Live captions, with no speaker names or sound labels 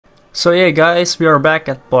So yeah guys, we are back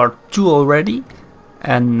at part 2 already,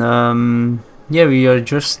 and yeah, we are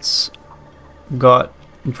just got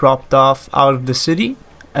dropped off out of the city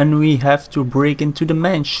and we have to break into the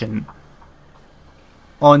mansion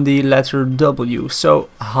on the letter W. So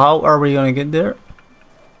how are we gonna get there?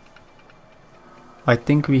 I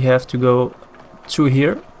think we have to go to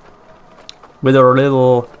here with our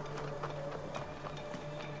little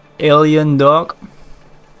alien dog.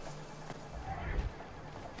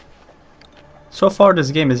 So far this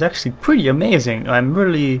game is actually pretty amazing. I'm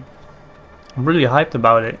really hyped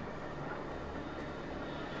about it.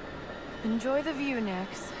 Enjoy the view,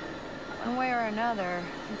 Nix. One way or another,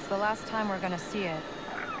 it's the last time we're gonna see it.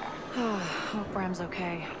 Hope Bram's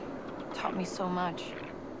okay. Taught me so much.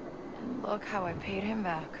 And look how I paid him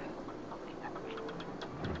back.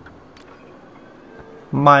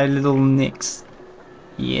 My little Nix.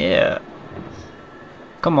 Yeah.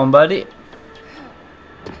 Come on, buddy.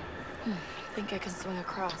 Think I can swing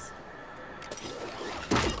across.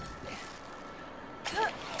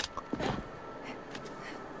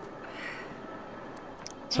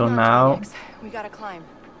 So Hang on, now, Nix. We gotta climb.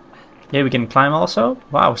 yeah, we can climb also?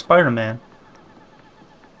 Wow, Spider-Man.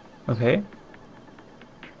 Okay.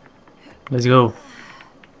 Let's go.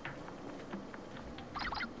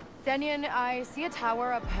 Denyon, I see a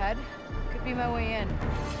tower up ahead. Could be my way in.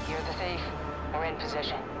 You're the thief. We're in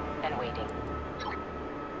position and waiting.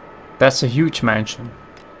 That's a huge mansion.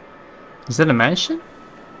 Is that a mansion?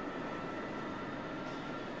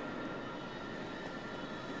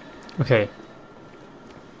 Okay.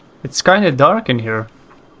 It's kind of dark in here.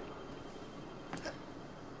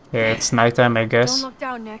 Yeah, it's nighttime, I guess. Don't look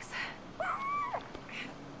down, Nix.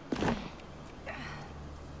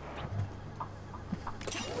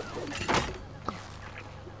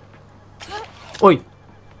 Oi!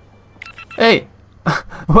 Hey!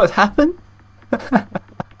 What happened?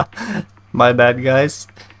 My bad, guys.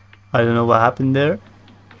 I don't know what happened there.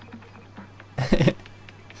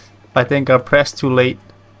 I think I pressed too late.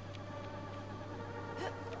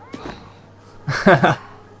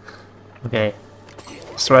 Okay.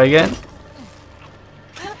 Let's try again.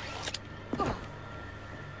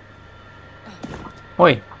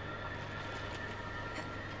 Oi!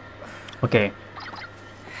 Okay.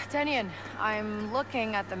 Denyon, I'm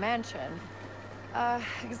looking at the mansion.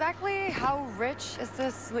 Exactly how rich is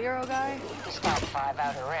this Lero guy? He's top 5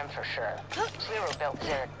 outer rim for sure. Zero built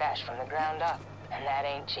Zarek Bash from the ground up, and that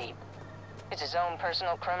ain't cheap. It's his own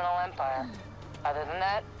personal criminal empire. Other than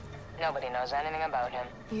that, nobody knows anything about him.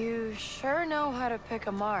 You sure know how to pick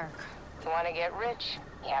a mark. If you want to get rich,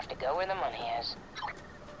 you have to go where the money is.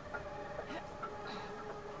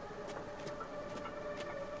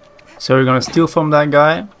 So we're gonna steal from that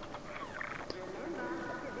guy.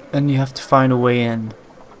 And you have to find a way in.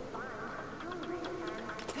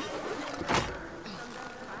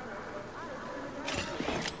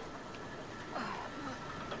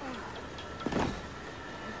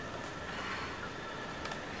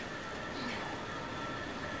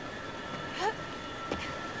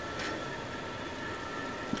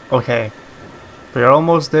 Okay, we're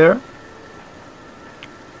almost there.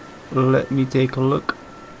 Let me take a look.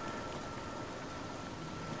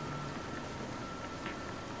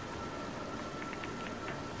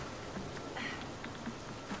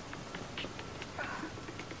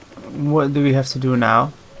 What do we have to do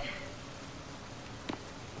now?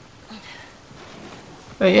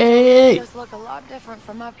 Hey, hey, hey! Does look a lot different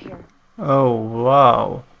from up here. Oh,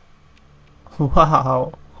 wow.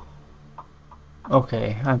 Wow.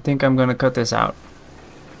 Okay, I think I'm gonna cut this out.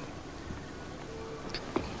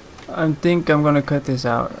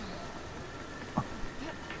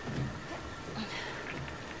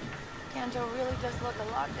 Kanto really does look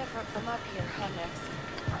a lot different from up here, huh, Nix?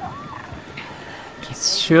 It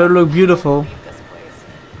sure look beautiful. This place.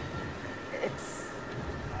 It's...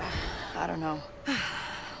 I don't know.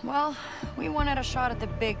 Well, we wanted a shot at the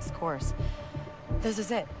big scores. This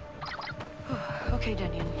is it. Okay,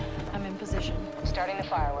 Denyon. I'm in position. Starting the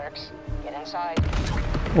fireworks. Get inside.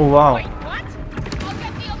 Oh, wow. Wait, what? I'll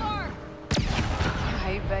get the alarm!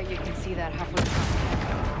 I bet you can see that halfway across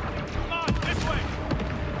Kanto. Come on, this way!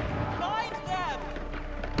 Find them!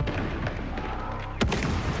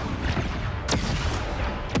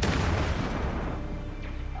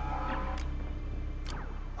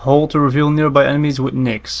 Hold to reveal nearby enemies with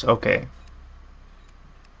Nix. Okay.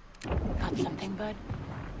 Got something, bud?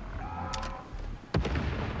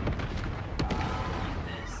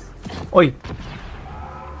 Oi!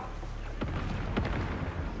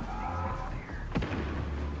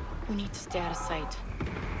 We need to stay out of sight.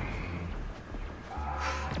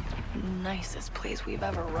 nicest place we've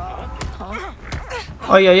ever robbed, huh?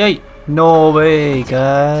 Ay, ay, ay. No way,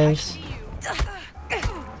 guys.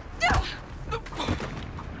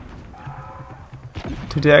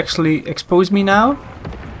 Did they actually expose me now?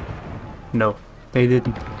 No, they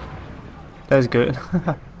didn't. That's good.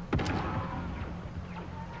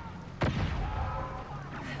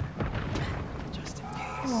 Just in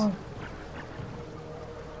case.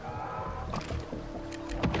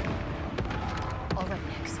 All right,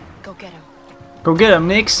 Nix. Go get him. Go get him,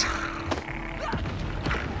 Nix.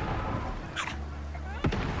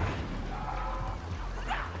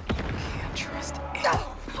 Can't trust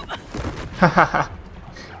Hahaha.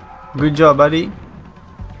 Good job, buddy.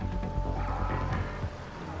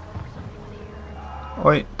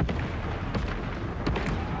 Oi.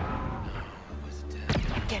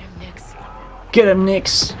 Get him, Nix. Get him,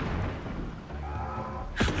 Nix.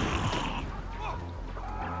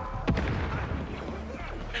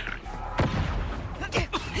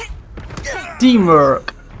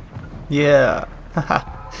 Teamwork. Yeah.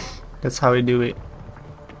 That's how we do it.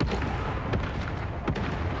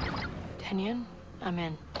 Denyon, I'm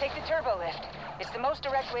in. Take the turbo lift. It's the most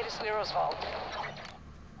direct way to Sliro's vault.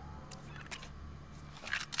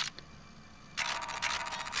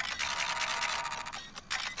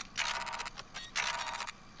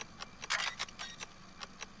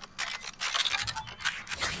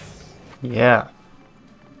 Yeah.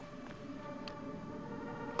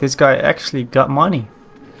 This guy actually got money.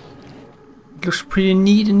 It looks pretty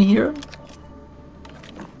neat in here.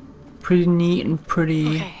 Pretty neat and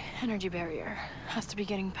pretty... Okay, energy barrier. Has to be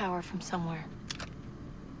getting power from somewhere.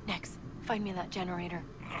 Nix, find me that generator.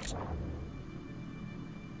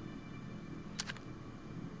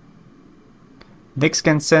 Nix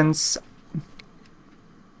can sense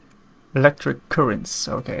electric currents.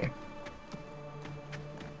 Okay.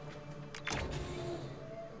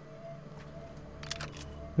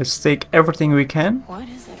 Let's take everything we can. What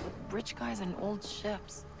is it with rich guys and old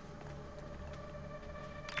ships?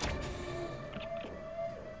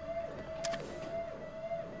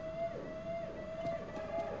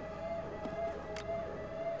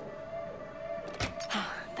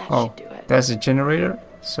 That should do it. There's a generator.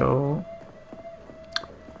 So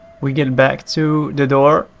we get back to the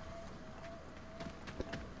door.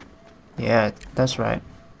 Yeah, that's right.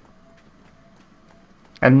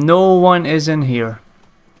 And no one is in here.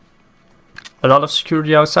 A lot of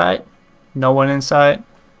security outside. No one inside.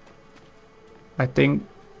 I think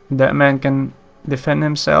that man can defend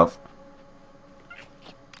himself.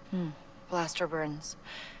 Blaster burns.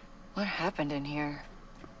 What happened in here?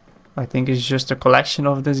 I think it's just a collection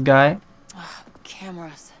of this guy. Ugh,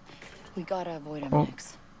 cameras. We gotta avoid them, Oh.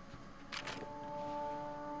 Nix.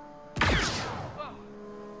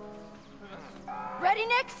 Ready,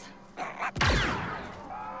 Nix? Go,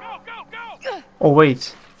 go, go! Oh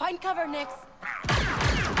wait. Find cover, Nix.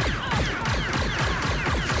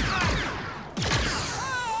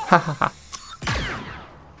 Hahaha.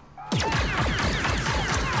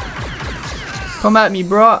 Come at me,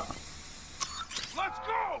 bro. Let's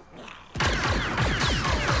go!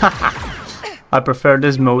 I prefer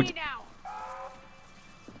this mode.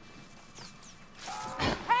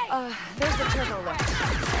 There's the turbo lift.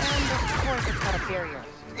 And of course it's got a barrier.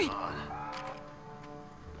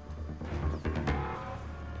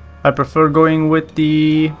 I prefer going with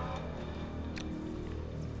the...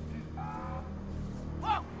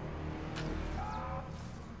 Follow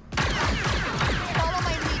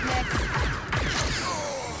my lead, Nix.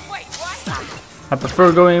 Wait, what? I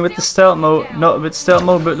prefer going with the stealth mode. Not with stealth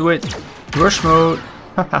mode, but with rush mode.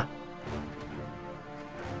 Haha.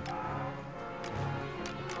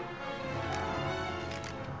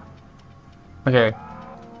 Okay.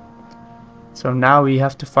 So now we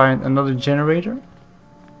have to find another generator.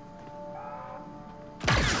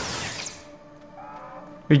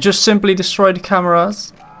 We just simply destroy the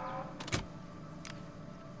cameras.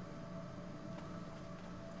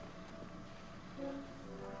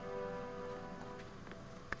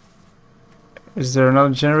 Is there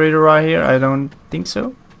another generator right here? I don't think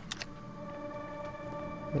so.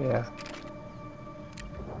 Yeah.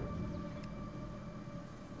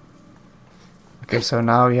 Okay, so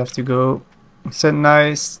now we have to go send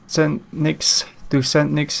Nix to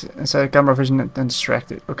send Nix inside camera vision and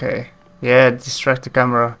distract it. Okay. Yeah, distract the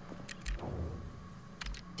camera.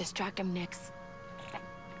 Distract him, Nix.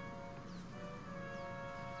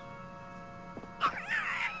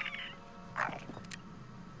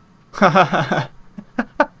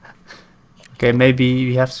 Okay, maybe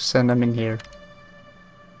we have to send them in here.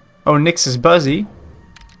 Oh, Nix is buzzy.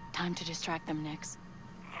 Time to distract them, Nix.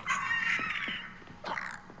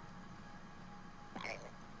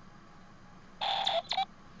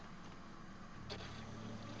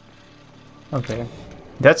 Okay.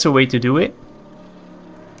 That's a way to do it.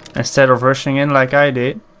 Instead of rushing in like I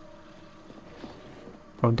did.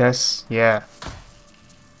 Oh, that's... yeah.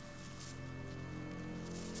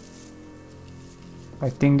 I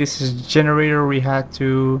think this is the generator we had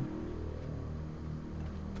to...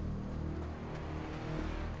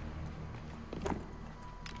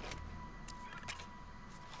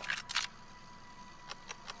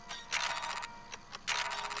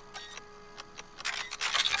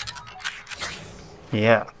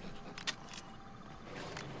 yeah.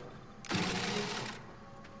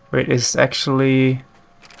 Wait, it's actually...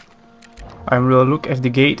 I'm gonna look if the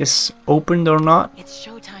gate is opened or not. It's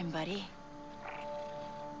showtime, buddy.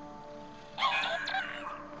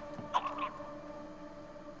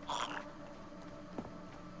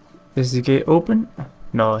 Is the gate open?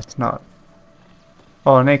 No, it's not.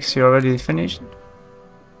 Oh, Nix, you already finished?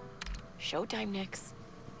 Showtime, Nix.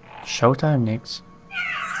 Showtime, Nix.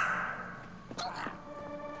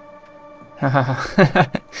 Haha,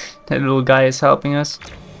 that little guy is helping us.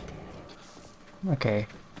 Okay.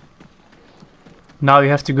 Now we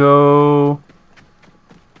have to go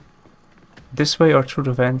this way or through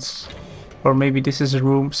the vents. Or maybe this is a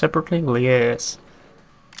room separately? Well, yes.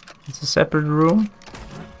 It's a separate room.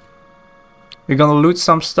 We're gonna loot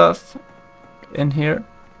some stuff in here.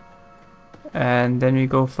 And then we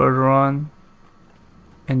go further on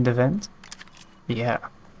in the vent. Yeah.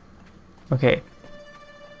 Okay.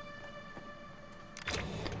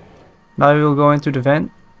 Now we will go into the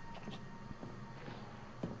vent.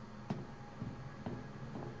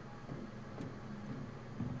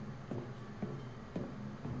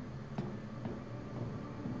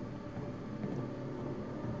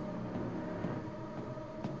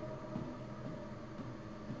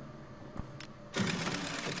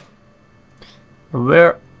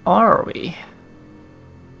 Where are we?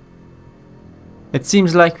 It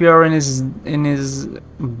seems like we are in his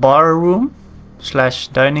bar room slash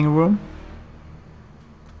dining room.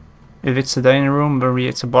 If it's a dining room, maybe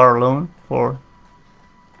it's a bar alone. For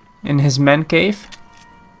in his man cave.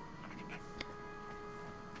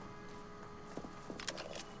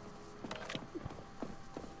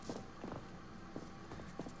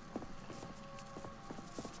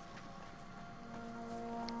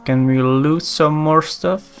 Can we loot some more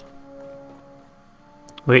stuff?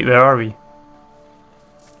 Wait, where are we?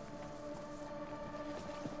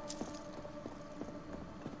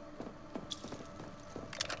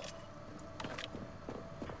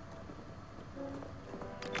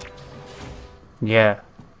 Yeah.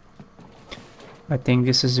 I think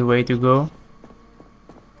this is the way to go.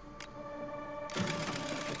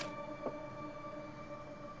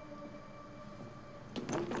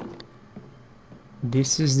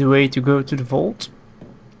 This is the way to go to the vault.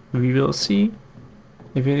 We will see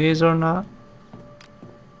if it is or not.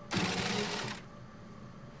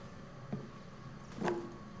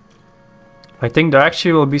 I think there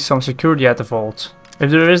actually will be some security at the vault.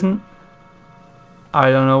 If there isn't, I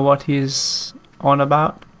don't know what he's on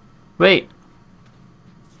about. Wait.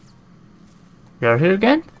 We are here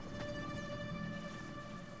again?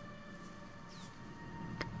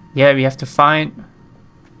 Yeah, we have to find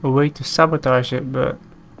a way to sabotage it, but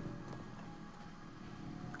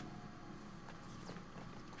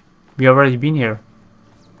we already been here.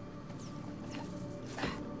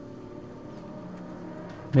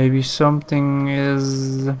 Maybe something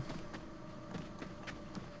is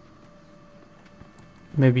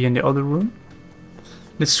maybe in the other room.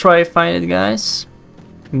 Let's try find it, guys.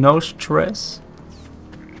 No stress.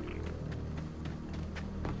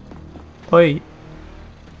 Wait.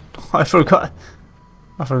 I forgot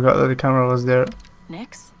that the camera was there.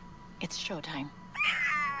 Nix, it's showtime.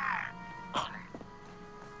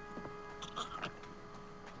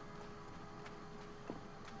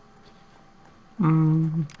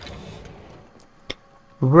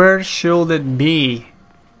 Where should it be?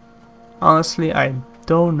 Honestly, I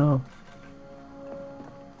don't know.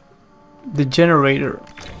 The generator.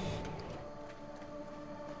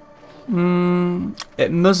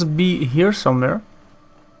 It must be here somewhere.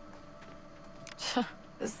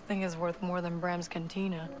 This thing is worth more than Bram's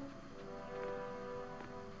cantina.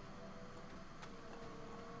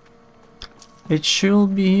 It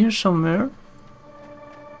should be here somewhere.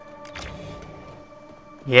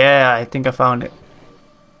 Yeah, I think I found it.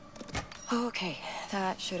 Okay,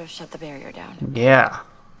 that should have shut the barrier down. Yeah.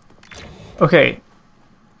 Okay.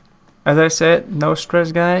 As I said, no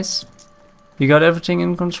stress, guys. You got everything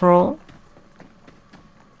in control.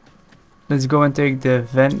 Let's go and take the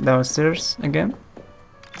vent downstairs again.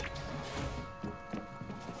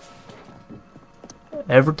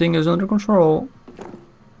 Everything is under control.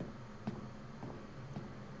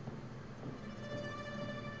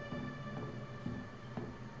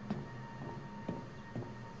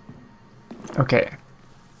 Okay.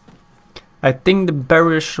 I think the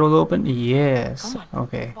barrier should open. Yes. Come on.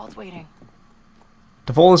 Okay. The vault's waiting.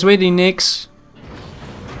 The vault is waiting, Nix.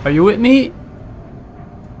 Are you with me?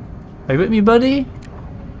 Are you with me, buddy?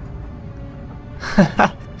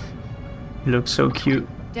 You look so cute.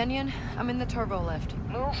 Denian, I'm in the turbo lift.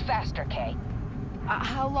 Move faster, Kay.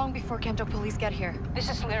 How long before Kanto police get here? This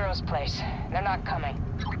is Lero's place. They're not coming.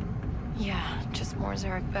 Yeah, just more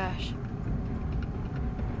Zarek Bash.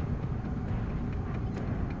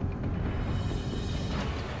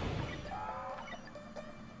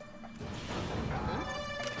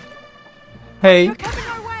 Hey. They're coming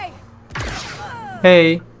our way!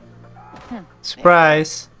 Hey.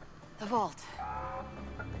 Surprise. The vault.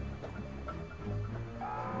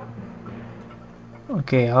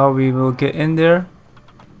 Okay, how we will get in there?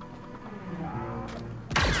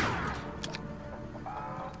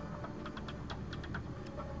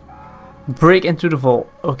 Break into the vault.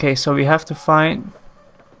 Okay, so we have to find...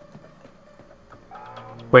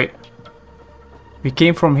 Wait. We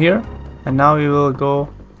came from here, and now we will go...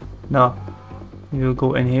 No. We will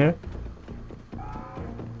go in here.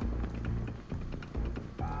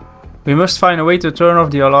 We must find a way to turn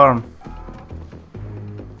off the alarm.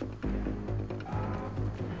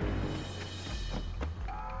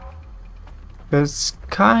 It's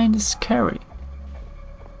kinda scary.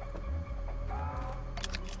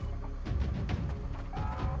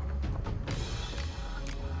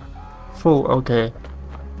 Full, okay.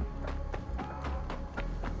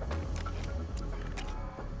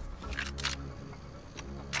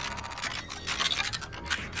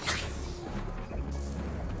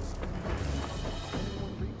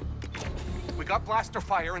 We got blaster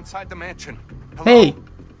fire inside the mansion. Hello? Hey!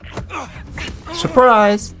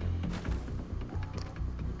 Surprise!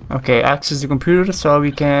 Okay, access the computer so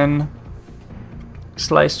we can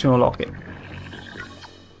slice to unlock it.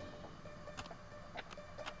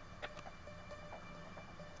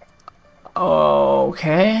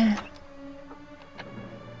 Okay.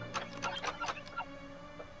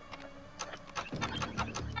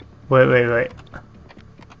 Wait.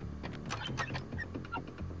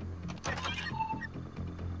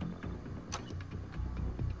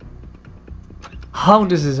 How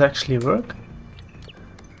does this actually work?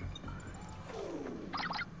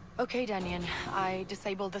 Okay, Denian, I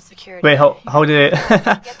disabled the security. Wait, how did I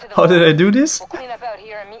how did I do this? We'll clean up out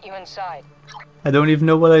here and meet you inside. I don't even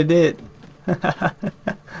know what I did.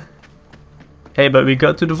 Hey, but we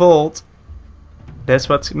got to the vault. That's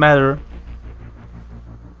what's matter.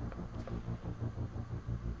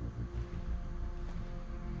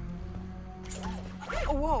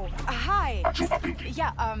 Whoa, hi.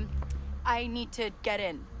 Yeah, I need to get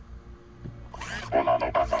in.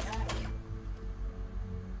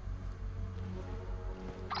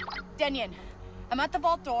 Denian, I'm at the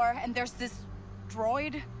vault door and there's this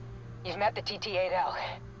droid. You've met the TT-8L.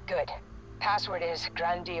 Good. Password is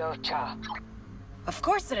Grandiocha. Of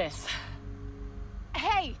course it is.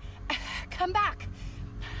 Hey, come back.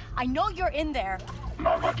 I know you're in there.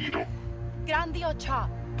 Grandiocha.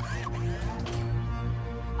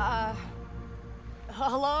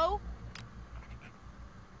 Hello?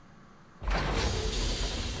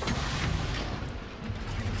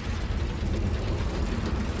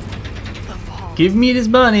 The vault. Give me this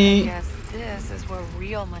money. Guess this is what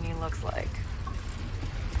real money looks like.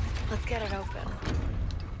 Let's get it open.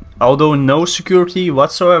 Although no security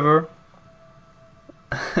whatsoever.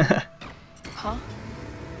 Huh?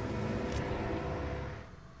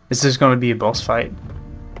 Is this gonna be a boss fight?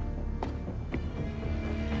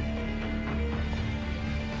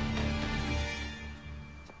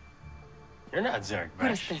 You're not Zarek Bash.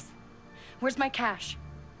 What is this? Where's my cash?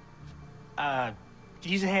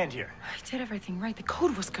 Use a hand here. I did everything right. The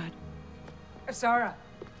code was good. Sarah,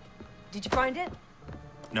 did you find it?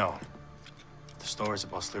 No. The stories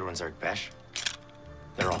about Slither and Zarek Bash,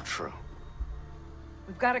 they're all true.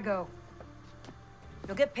 We've got to go.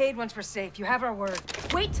 You'll get paid once we're safe. You have our word.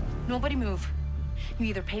 Wait! Nobody move. You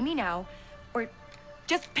either pay me now, or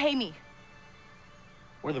just pay me.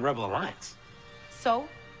 We're the Rebel Alliance. So?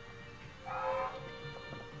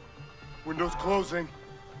 Windows closing.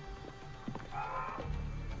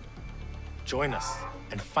 Join us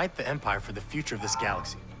and fight the Empire for the future of this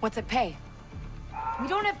galaxy. What's it pay? We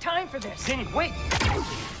don't have time for this. Danny, wait!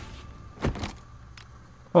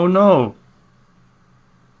 Oh no.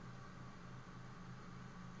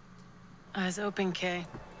 Eyes open, Kay.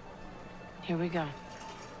 Here we go.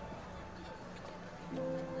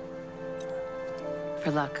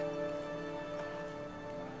 For luck.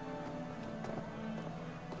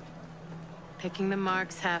 Picking the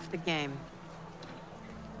mark's half the game.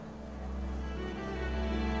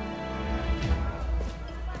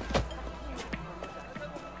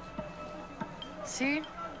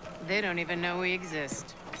 They don't even know we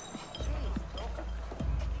exist.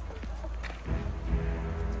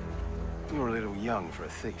 You were a little young for a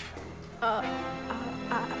thief.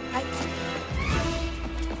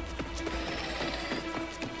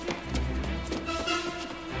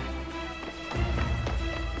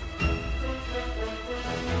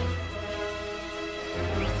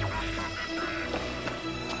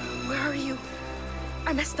 Where are you?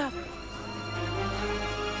 I messed up.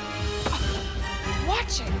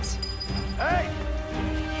 Watch it! Hey!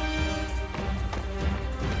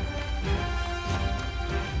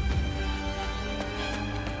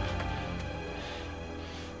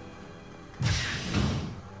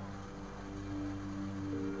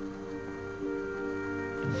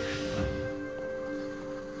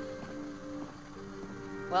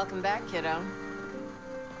 Welcome back, kiddo.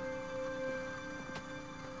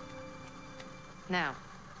 Now,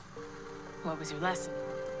 what was your lesson?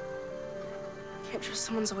 Can't trust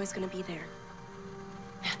someone's always gonna be there.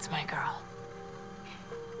 That's my girl.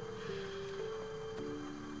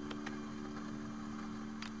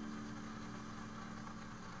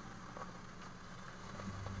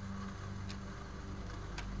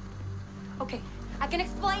 Okay, I can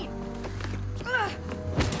explain. Ugh.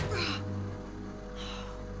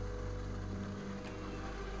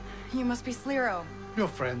 You must be Slero. Your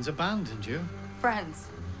friends abandoned you. Friends.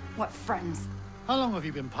 What friends? How long have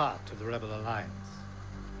you been part of the Rebel Alliance?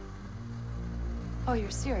 Oh,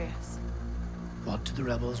 you're serious? What do the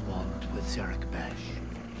rebels want with Zerek Besh?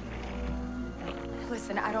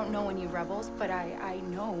 Listen, I don't know any rebels, but I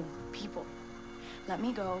know people. Let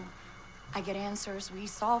me go. I get answers. We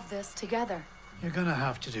solve this together. You're gonna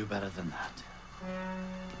have to do better than that.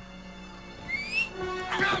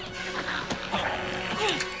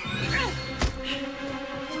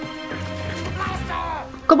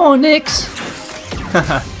 Come on, Nix!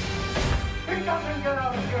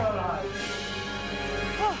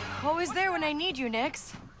 Always there when I need you,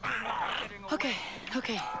 Nix. Okay.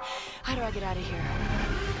 How do I get out of here?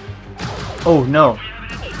 Oh no.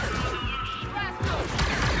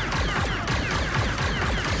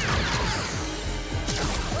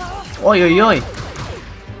 Oi oi oi.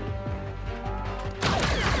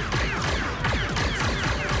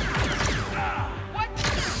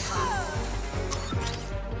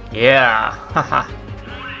 Yeah, haha.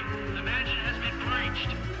 The mansion has been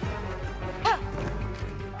breached.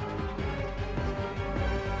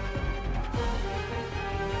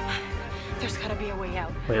 There's gotta be a way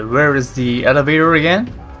out. Wait, where is the elevator again?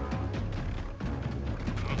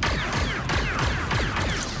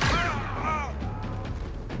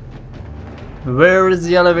 Where is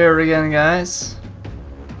the elevator again, guys?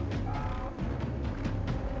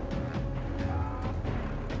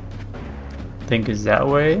 Think it's that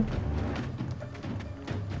way.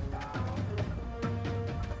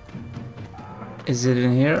 Is it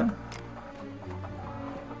in here?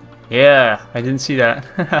 Yeah, I didn't see that.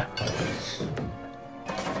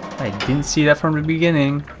 I didn't see that from the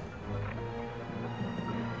beginning.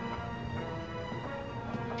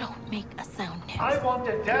 Don't make a sound, Nix. I want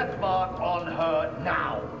a death mark on her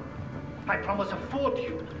now. I promise a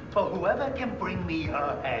fortune for whoever can bring me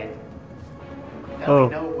her head. There'll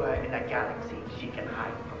be nowhere in the galaxy she can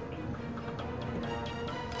hide from me.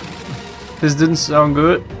 This didn't sound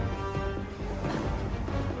good.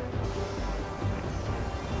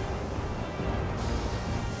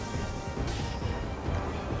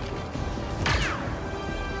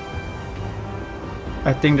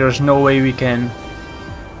 I think there's no way we can.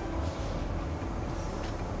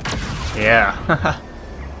 Yeah.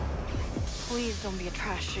 Please don't be a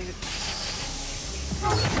trash chute.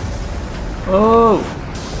 Oh.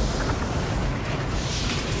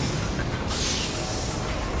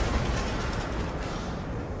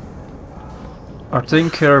 I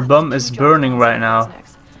think her bum is burning right now.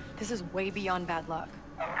 This is way beyond bad luck.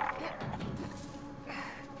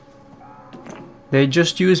 They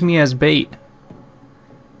just use me as bait.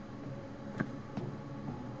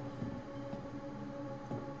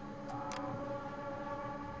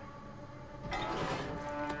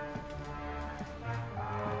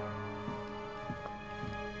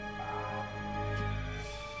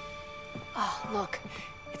 Oh, look.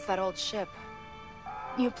 It's that old ship.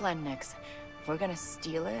 New plan, Nix. We're gonna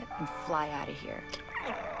steal it and fly out of here.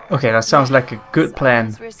 Okay, that sounds like a good plan.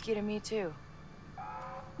 It's risky to me too.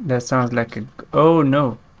 That sounds like a... Oh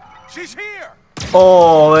no. She's here!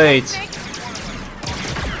 Oh wait.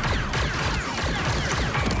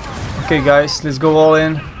 Okay guys, let's go all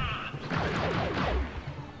in.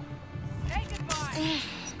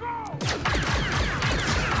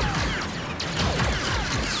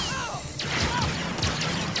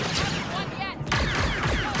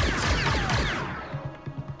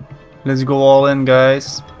 Let's go all in,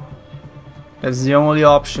 guys. That's the only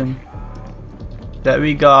option that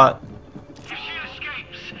we got. If she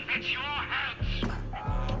escapes, it's your hands.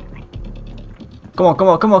 Come on, come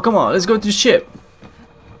on, come on, come on. Let's go to the ship.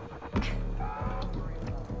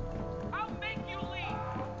 I'll make you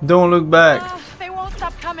leave. Don't look back. They won't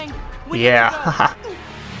stop coming. We need to Yeah. go.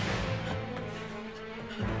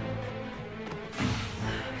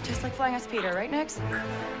 Just like flying a speeder, right, Nix?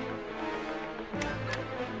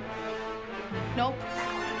 Nope.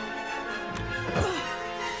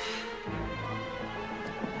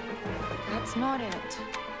 That's not it.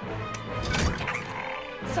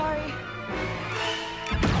 Sorry.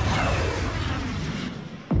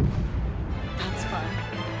 That's fun.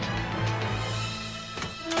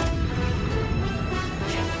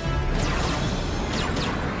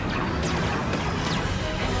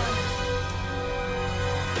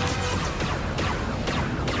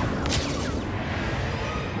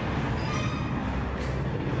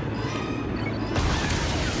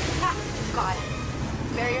 Ha! Got it.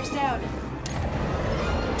 Barriers down.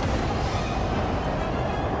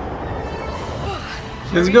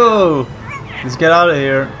 Let's go. Let's get out of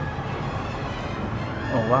here.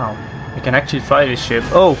 Oh wow. I can actually fly this ship.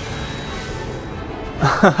 Oh.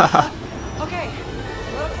 Okay,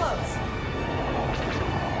 a little close.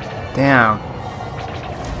 Damn.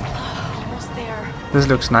 Almost there. This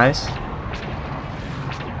looks nice.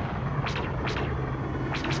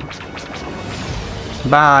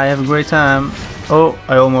 Bye. Have a great time. Oh,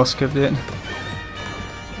 I almost skipped it. Out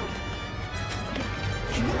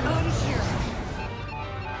of here.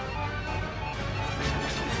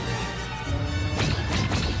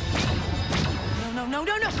 No, no,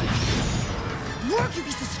 no, no, no! Work, you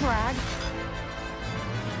piece of swag!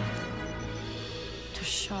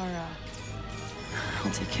 Toshara.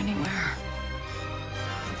 I'll take anywhere.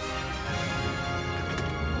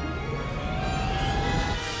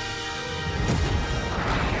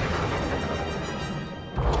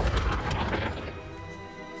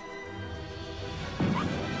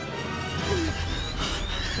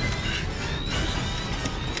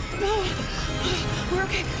 We're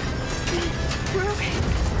okay. We're okay.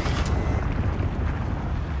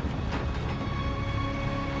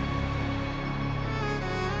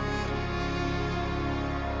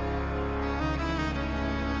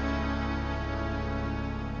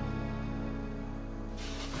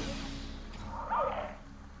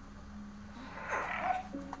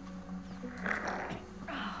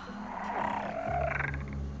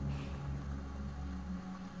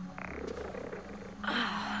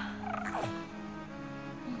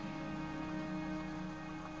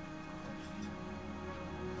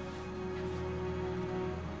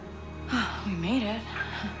 We made it.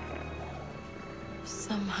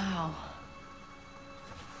 Somehow.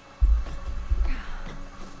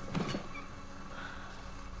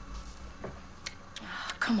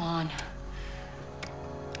 Come on.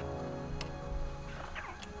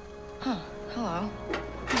 Huh, hello.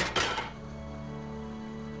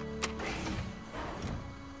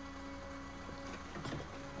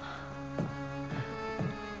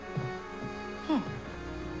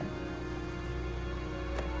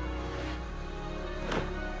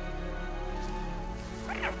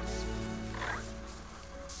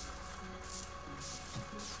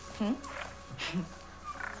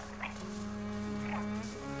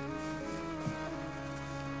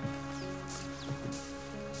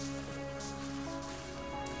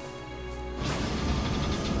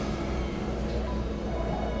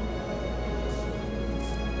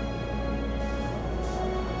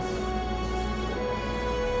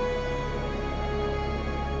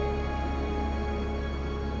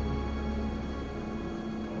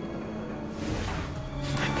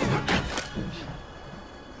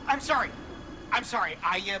 I'm sorry.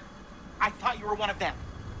 I thought you were one of them.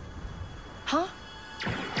 Huh?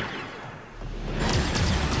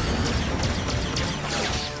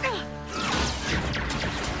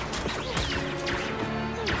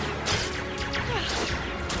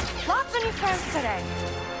 Lots of new friends today.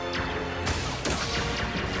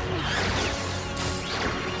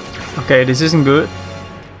 Okay, this isn't good.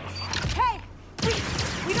 Hey,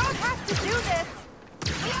 we don't have to do this.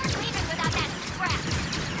 We aren't leaving without that scrap.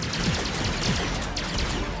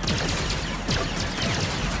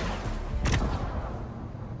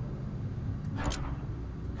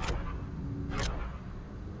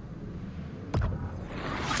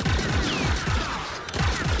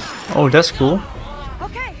 Oh, that's cool.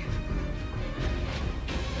 Okay.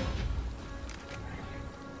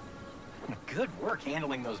 Good work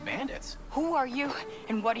handling those bandits. Who are you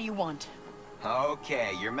and what do you want?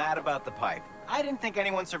 Okay, you're mad about the pipe. I didn't think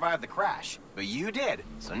anyone survived the crash, but you did.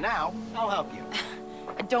 So now, I'll help you.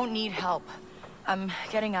 I don't need help. I'm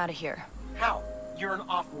getting out of here. How? You're an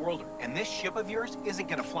off-worlder, and this ship of yours isn't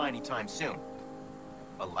gonna fly anytime soon.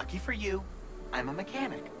 But lucky for you, I'm a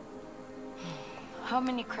mechanic. How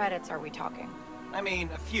many credits are we talking? I mean,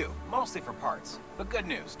 a few, mostly for parts. But good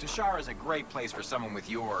news, Tashara is a great place for someone with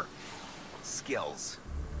your... skills.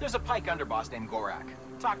 There's a Pike underboss named Gorak.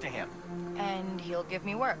 Talk to him. And he'll give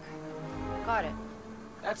me work. Got it.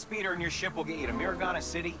 That speeder in your ship will get you to Miragana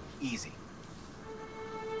City easy.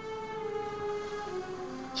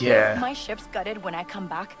 Yeah. If my ship's gutted when I come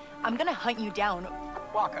back, I'm gonna hunt you down.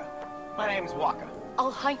 Waka. My name's Waka. I'll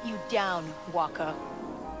hunt you down, Waka.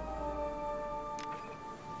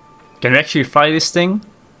 Can we actually fly this thing?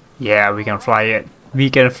 Yeah, we can fly it. We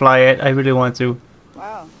can fly it. I really want to.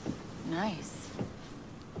 Wow. Nice.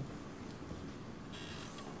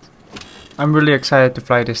 I'm really excited to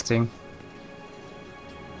fly this thing.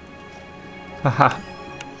 Haha.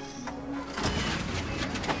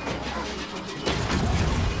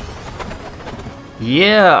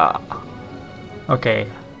 Yeah. Okay.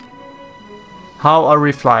 How are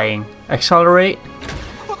we flying? Accelerate.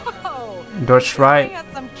 Whoa. Dodge right. Has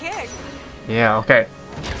some kick. Yeah. Okay.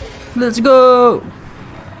 Let's go.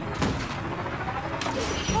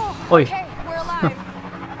 Oh, Oi. okay, we're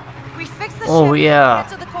alive. We fixed the Oh, ship, yeah.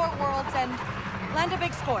 get to the court worlds, and land a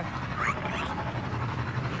big score.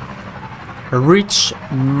 Reach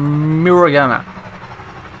Miragana.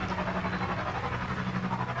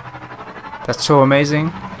 That's so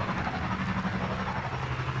amazing.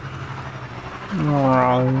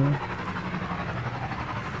 Wow.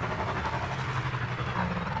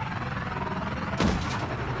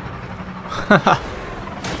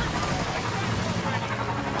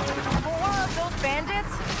 More of those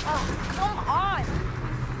bandits? Oh, come on.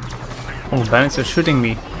 Oh, bandits are shooting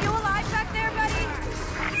me. You alive back there, buddy?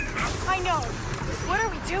 I know. What are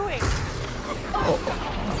we doing?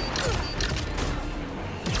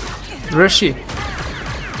 Where is she?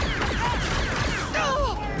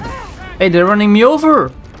 Hey, they're running me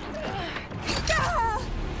over!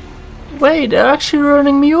 Wait, they're actually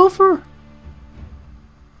running me over!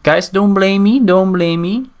 Guys, don't blame me, don't blame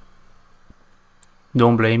me.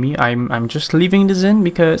 Don't blame me, I'm just leaving this in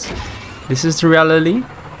because this is the reality.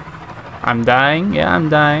 I'm dying, yeah, I'm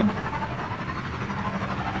dying.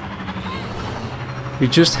 We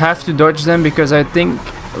just have to dodge them because I think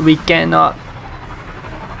we cannot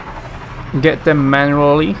get them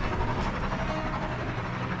manually.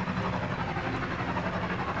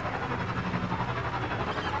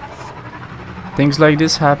 Things like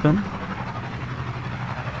this happen.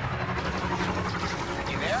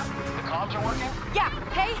 You there? The comms are working? Yeah,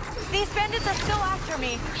 hey, these bandits are still after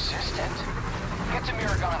me. Persistent. Get to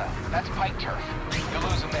Miragana. That's Pike turf. You'll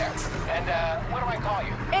lose them there. And, what do I call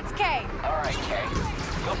you? It's Kay. Alright, Kay.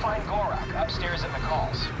 You'll find Gorak upstairs in the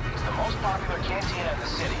calls. It's the most popular cantina in the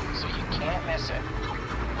city, so you can't miss it.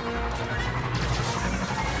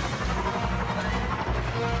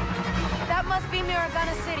 That must be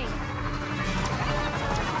Miragana City.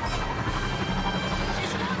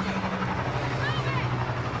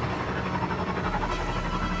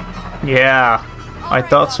 Yeah, I Alright,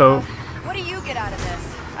 thought so. Waka. What do you get out of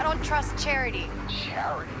this? I don't trust Charity.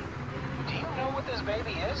 Charity? Do you know what this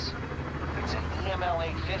baby is? It's an EML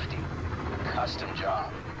 850. Custom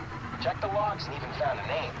job. Checked the logs and even found a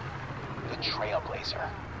name. The Trailblazer.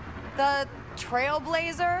 The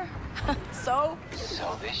Trailblazer? So?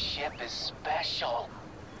 So this ship is special.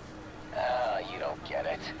 You don't get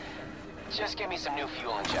it. Just give me some new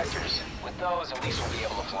fuel injectors. With those, at least we'll be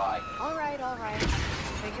able to fly. All right.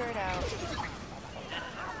 Figure it out.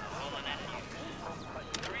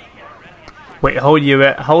 Wait,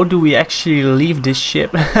 how do we actually leave this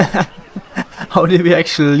ship? How did we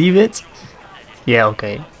actually leave it? Yeah,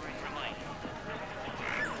 okay.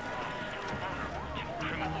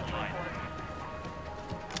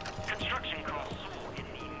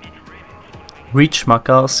 Reach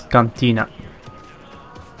Macal's Cantina.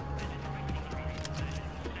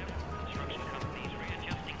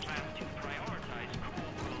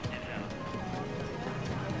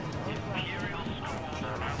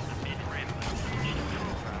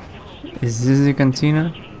 Is this the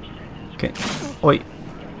cantina? Okay. Oi.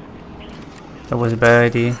 That was a bad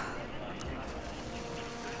idea.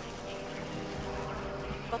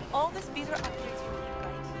 But all the speeder upgrades you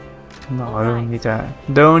need, right? No, I don't need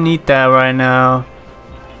that. Don't need that right now.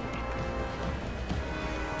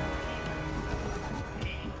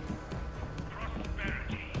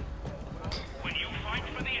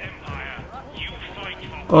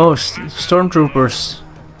 Oh, stormtroopers.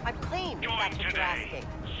 I've claimed that's what you're asking.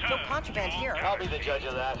 No contraband here.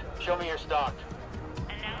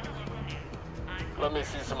 Let me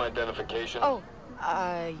see some identification. Oh,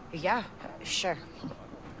 yeah, sure.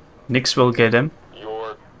 Nix will get him.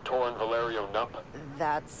 You're Torrin Valerio Nup?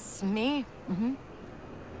 That's me. Mm-hmm.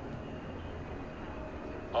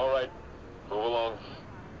 All right, move along.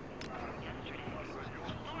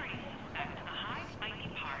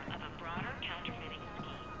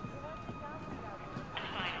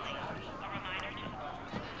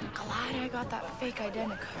 Glad I got that fake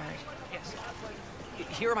identity card. Yes.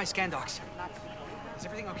 Here are my scan docs. Is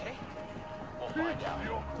everything okay? We'll find out.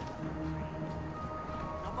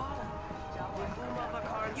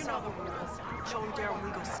 You know the rules. Showing Daryl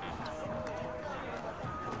legal safety.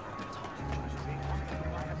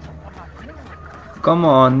 Come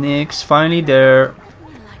on, Nix. Finally there.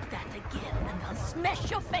 Like that again, and I'll smash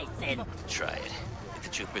your face in. Try it. If the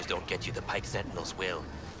troopers don't get you, the Pike Sentinels will.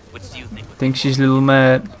 Which do you think? Think she's a little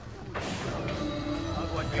mad.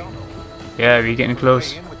 Yeah, we're getting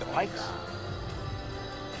close.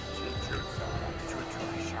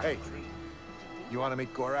 Hey, you want to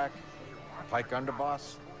meet Gorak, Pike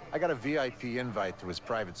underboss? I got a VIP invite to his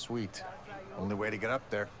private suite. Only way to get up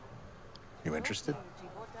there. You interested?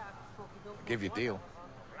 I'll give you a deal.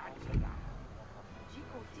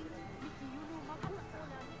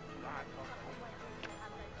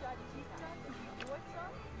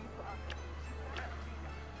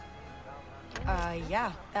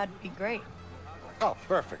 Yeah, that'd be great. Oh,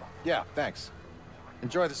 perfect. Yeah, thanks.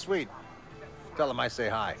 Enjoy the suite. Tell him I say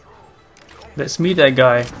hi. Let's meet that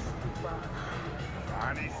guy.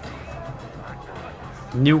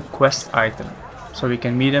 New quest item. So we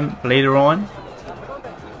can meet him later on.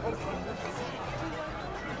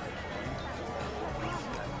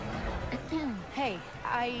 Hey,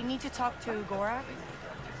 I need to talk to Gorak.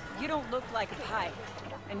 You don't look like a Pike,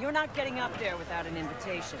 and you're not getting up there without an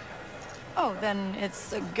invitation. Oh, then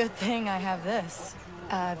it's a good thing I have this.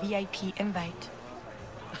 A VIP invite.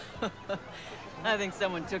 I think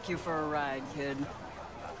someone took you for a ride, kid.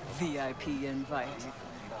 VIP invite.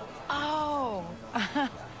 Oh!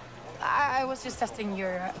 I was just testing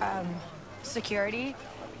your, security.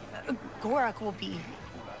 Gorak will be...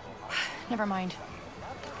 Never mind.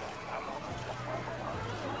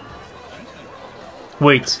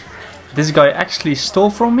 Wait, this guy actually stole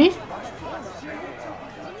from me?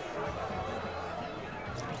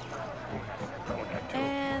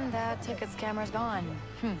 And that ticket scammer's gone.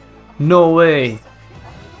 No way.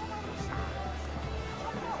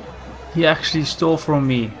 He actually stole from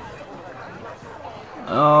me.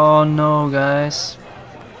 Oh no, guys.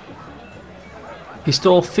 He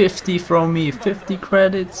stole 50 from me, 50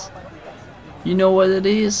 credits. You know what it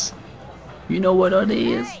is? You know what it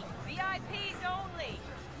is? VIPs only.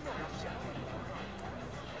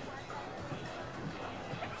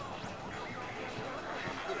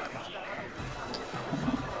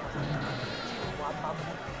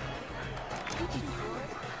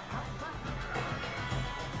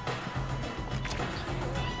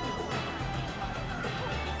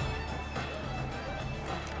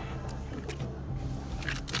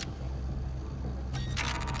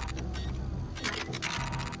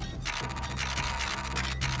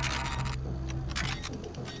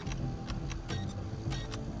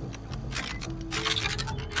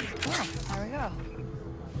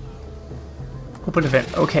 Open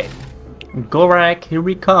event. Okay. Gorak, here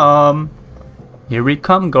we come. Here we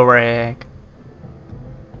come, Gorak.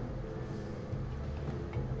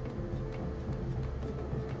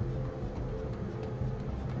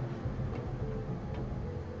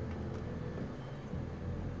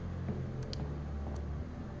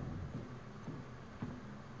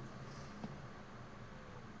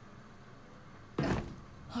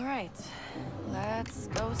 All right, let's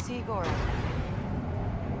go see Gorak.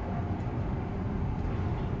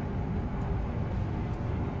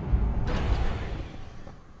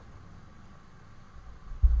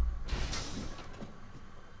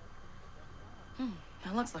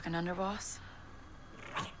 That looks like an underboss.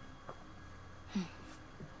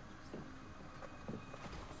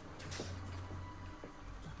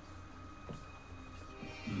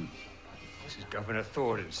 This is Governor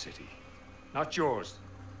Thornton's city, not yours.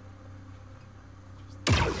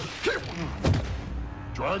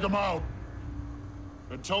 Drag him out.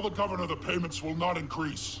 And tell the governor the payments will not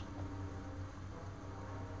increase.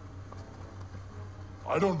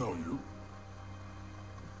 I don't know you.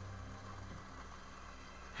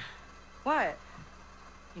 What?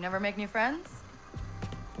 You never make new friends?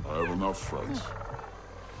 I have enough friends.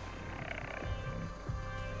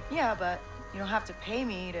 Yeah, but you don't have to pay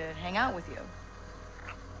me to hang out with you.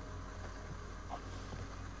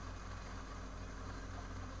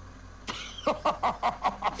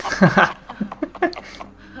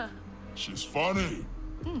 She's funny.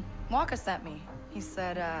 Walker sent me. He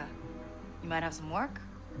said, you might have some work?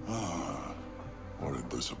 Ah, what a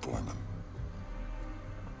disappointment.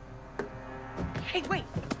 Hey, wait!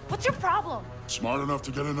 What's your problem? Smart enough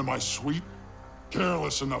to get into my suite?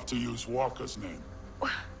 Careless enough to use Walker's name.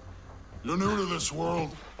 You're new to this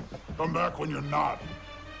world. Come back when you're not.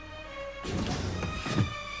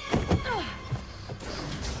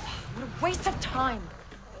 What a waste of time.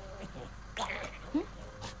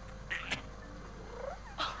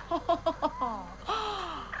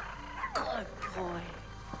 Good boy.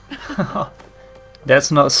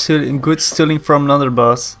 That's not good stealing from another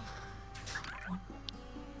boss.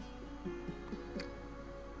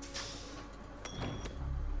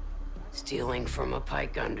 Stealing from a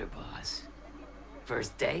Pike underboss.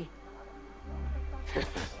 First day?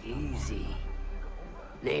 Easy.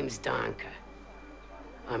 Name's Donka.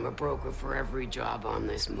 I'm a broker for every job on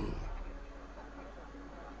this moon.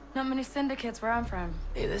 Not many syndicates where I'm from.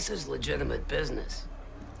 Hey, this is legitimate business.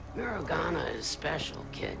 Mirogana is special,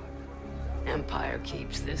 kid. Empire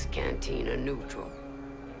keeps this cantina neutral.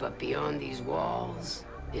 But beyond these walls,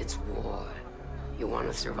 it's war. You want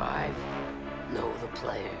to survive? Know the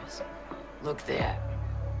players. Look there.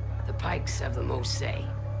 The Pikes have the most say,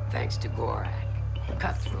 thanks to Gorak.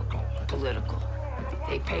 Cutthroat, political.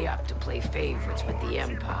 They pay up to play favorites with the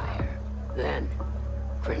Empire. Then,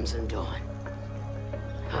 Crimson Dawn.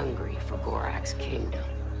 Hungry for Gorak's kingdom.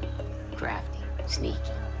 Crafty, sneaky.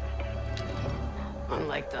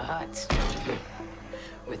 Unlike the Hutts.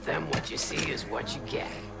 With them, what you see is what you get.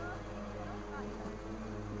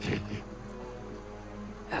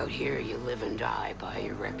 Out here, you live and die by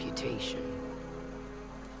your reputation.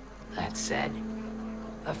 That said,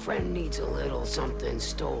 a friend needs a little something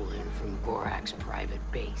stolen from Gorak's private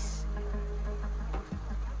base.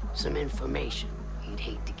 Some information he'd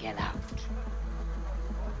hate to get out.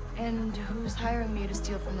 And who's hiring me to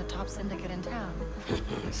steal from the top syndicate in town?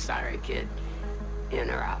 Sorry, kid. In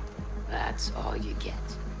or out. That's all you get.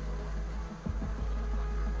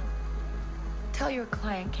 Tell your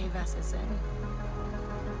client Kay Vess is in.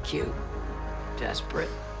 Cute. Desperate,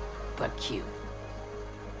 but cute.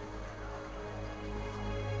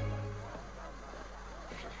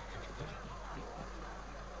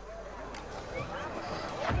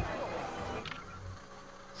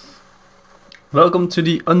 Welcome to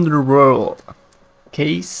the underworld.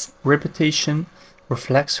 Kay's reputation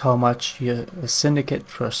reflects how much a syndicate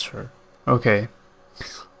trusts her. Okay.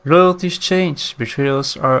 Loyalties change.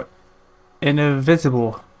 Betrayals are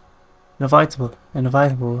inevitable. And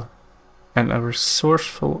a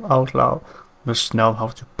resourceful outlaw must know how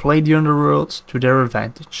to play the underworld to their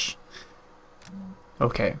advantage.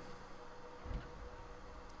 Okay.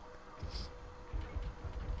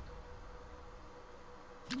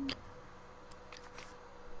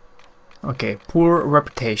 Okay, poor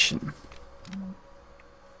reputation.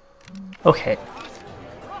 Okay.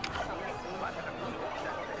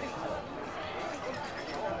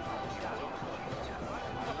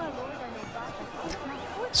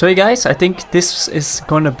 So hey guys, I think this is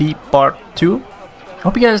gonna be part 2.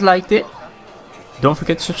 Hope you guys liked it. Don't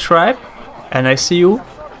forget to subscribe. And I see you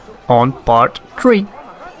on part 3.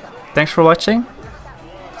 Thanks for watching.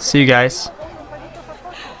 See you guys.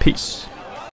 Peace.